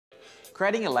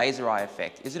Creating a laser eye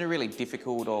effect isn't a really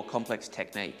difficult or complex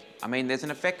technique. I mean, there's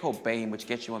an effect called beam which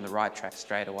gets you on the right track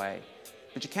straight away.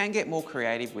 But you can get more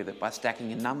creative with it by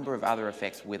stacking a number of other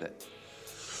effects with it.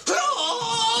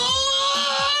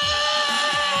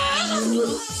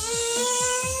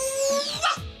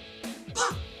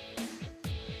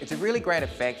 It's a really great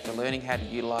effect for learning how to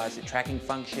utilise the tracking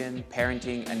function,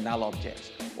 parenting and null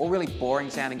objects. All really boring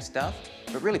sounding stuff,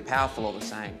 but really powerful all the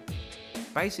same.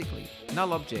 Basically,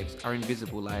 null objects are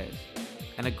invisible layers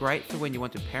and are great for when you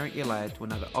want to parent your layer to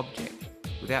another object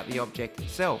without the object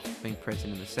itself being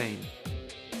present in the scene.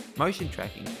 Motion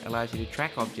tracking allows you to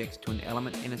track objects to an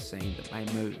element in a scene that may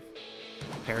move.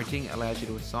 Parenting allows you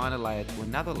to assign a layer to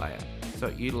another layer so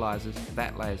it utilises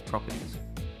that layer's properties.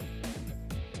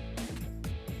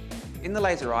 In the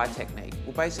laser eye technique,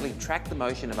 we'll basically track the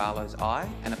motion of Arlo's eye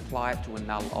and apply it to a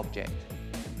null object.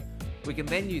 We can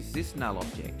then use this null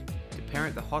object to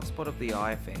parent the hotspot of the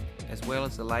eye effect as well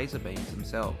as the laser beams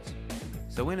themselves.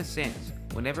 So in a sense,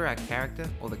 whenever our character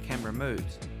or the camera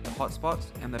moves, the hotspots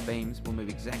and the beams will move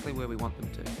exactly where we want them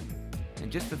to.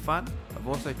 And just for fun, I've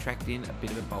also tracked in a bit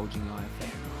of a bulging eye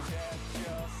effect.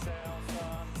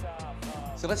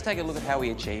 So let's take a look at how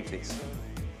we achieve this.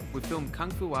 We filmed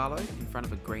Kung Fu Arlo in front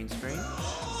of a green screen.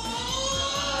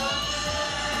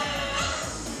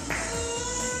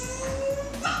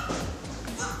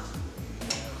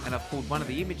 And I've pulled one of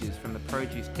the images from the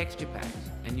Produce texture packs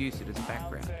and used it as a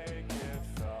background.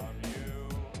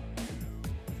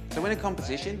 So in a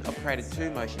composition, I've created two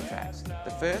motion tracks.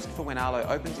 The first for when Arlo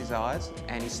opens his eyes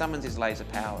and he summons his laser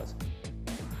powers.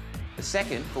 The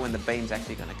second for when the beam's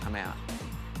actually going to come out.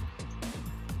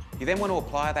 You then want to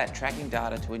apply that tracking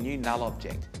data to a new null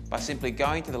object by simply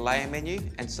going to the Layer menu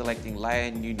and selecting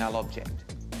Layer New Null Object.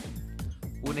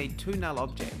 We'll need two null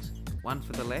objects, one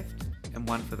for the left and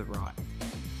one for the right.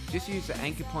 Just use the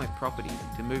anchor point property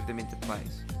to move them into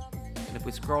place. And if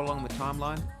we scroll along the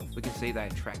timeline, we can see they are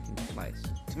tracked into place.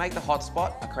 To make the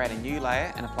hotspot, I create a new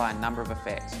layer and apply a number of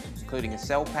effects, including a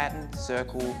cell pattern,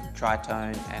 circle,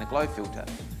 tritone and a glow filter.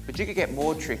 But you could get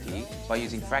more tricky by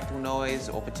using fractal noise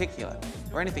or particulate,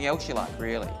 or anything else you like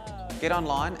really. Get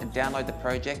online and download the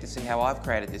project to see how I've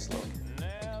created this look.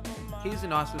 Here's a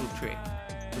nice little trick.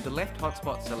 With the left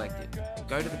hotspot selected,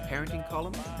 go to the parenting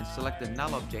column and select the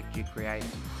null object you created.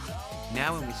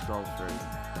 Now when we scroll through,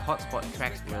 the hotspot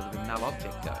tracks wherever the null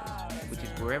object goes, which is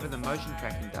wherever the motion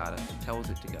tracking data tells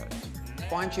it to go.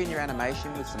 Fine-tune your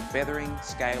animation with some feathering,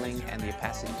 scaling and the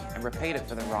opacity, and repeat it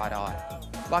for the right eye.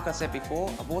 Like I said before,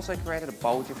 I've also created a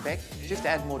bulge effect just to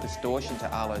add more distortion to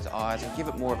Arlo's eyes and give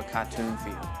it more of a cartoon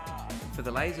feel. For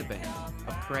the laser beam,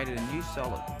 I've created a new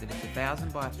solid that is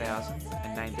 1000 by 1000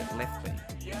 and named it left beam,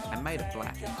 and made it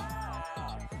black.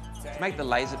 To make the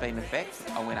laser beam effect,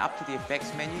 I went up to the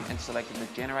effects menu and selected the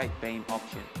generate beam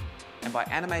option. And by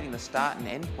animating the start and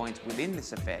end points within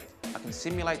this effect, I can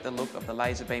simulate the look of the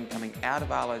laser beam coming out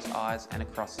of Arlo's eyes and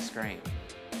across the screen.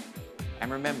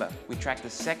 And remember, we track the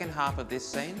second half of this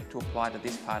scene to apply to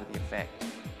this part of the effect.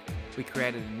 We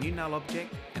created a new null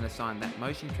object and assigned that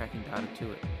motion tracking data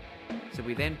to it. So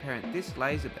we then parent this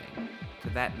laser beam to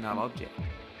that null object,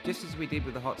 just as we did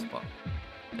with the hotspot.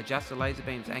 Adjust the laser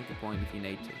beam's anchor point if you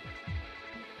need to.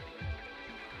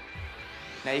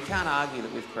 Now you can't argue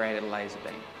that we've created a laser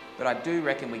beam, but I do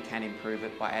reckon we can improve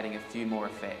it by adding a few more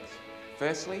effects.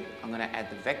 Firstly, I'm going to add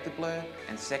the vector blur,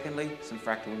 and secondly, some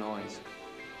fractal noise.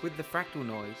 With the fractal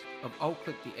noise, I've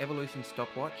alt-clicked the evolution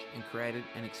stopwatch and created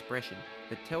an expression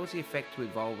that tells the effect to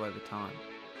evolve over time.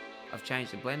 I've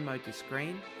changed the blend mode to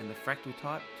screen and the fractal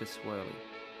type to swirly.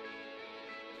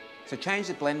 So change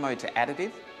the blend mode to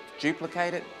additive,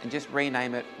 duplicate it and just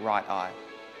rename it right eye.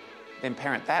 Then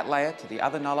parent that layer to the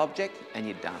other null object and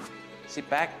you're done. Sit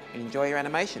back and enjoy your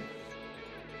animation.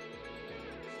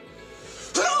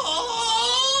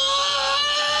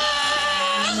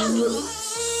 Oh!